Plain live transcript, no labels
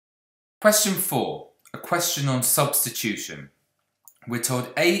Question 4, a question on substitution. We're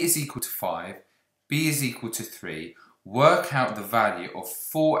told A is equal to 5, B is equal to 3. Work out the value of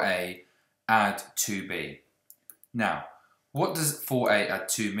 4A add 2B. Now, what does 4A add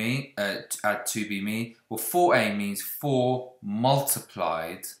 2B mean? Well, 4A means 4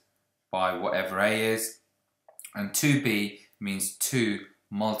 multiplied by whatever A is, and 2B means 2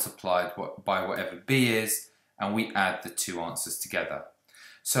 multiplied by whatever B is, and we add the two answers together.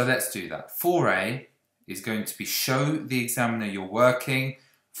 So let's do that. 4A is going to be show the examiner you're working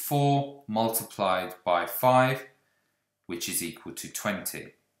 4 multiplied by 5, which is equal to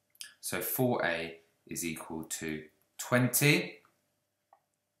 20. So 4A is equal to 20.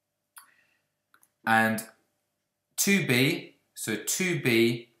 And 2B, so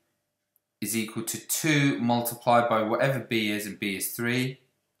 2B is equal to 2 multiplied by whatever B is, and B is 3.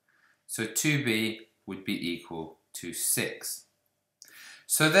 So 2B would be equal to 6.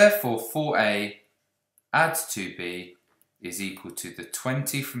 So therefore 4A add 2B is equal to the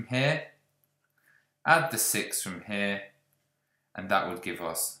 20 from here, add the 6 from here, and that would give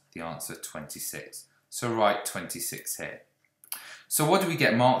us the answer 26. So write 26 here. So what do we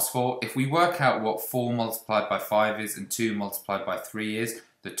get marks for? If we work out what 4 multiplied by 5 is and 2 multiplied by 3 is,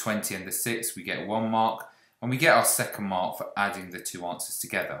 the 20 and the 6, we get 1 mark, and we get our second mark for adding the two answers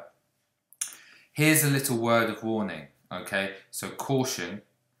together. Here's a little word of warning, okay? So caution,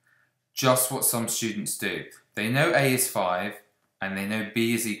 just what some students do. They know A is 5 and they know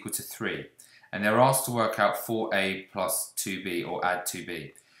B is equal to 3, and they're asked to work out 4A plus 2B or add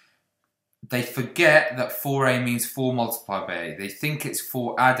 2B. They forget that 4A means 4 multiplied by A. They think it's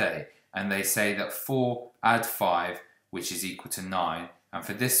 4 add A, and they say that 4 add 5, which is equal to 9. And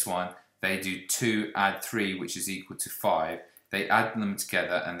for this one, they do 2 add 3, which is equal to 5. They add them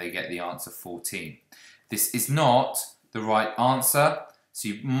together and they get the answer 14. This is not the right answer, so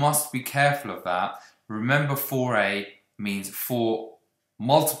you must be careful of that. Remember, 4A means 4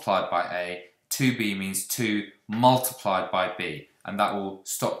 multiplied by A, 2B means 2 multiplied by B, and that will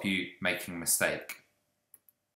stop you making a mistake.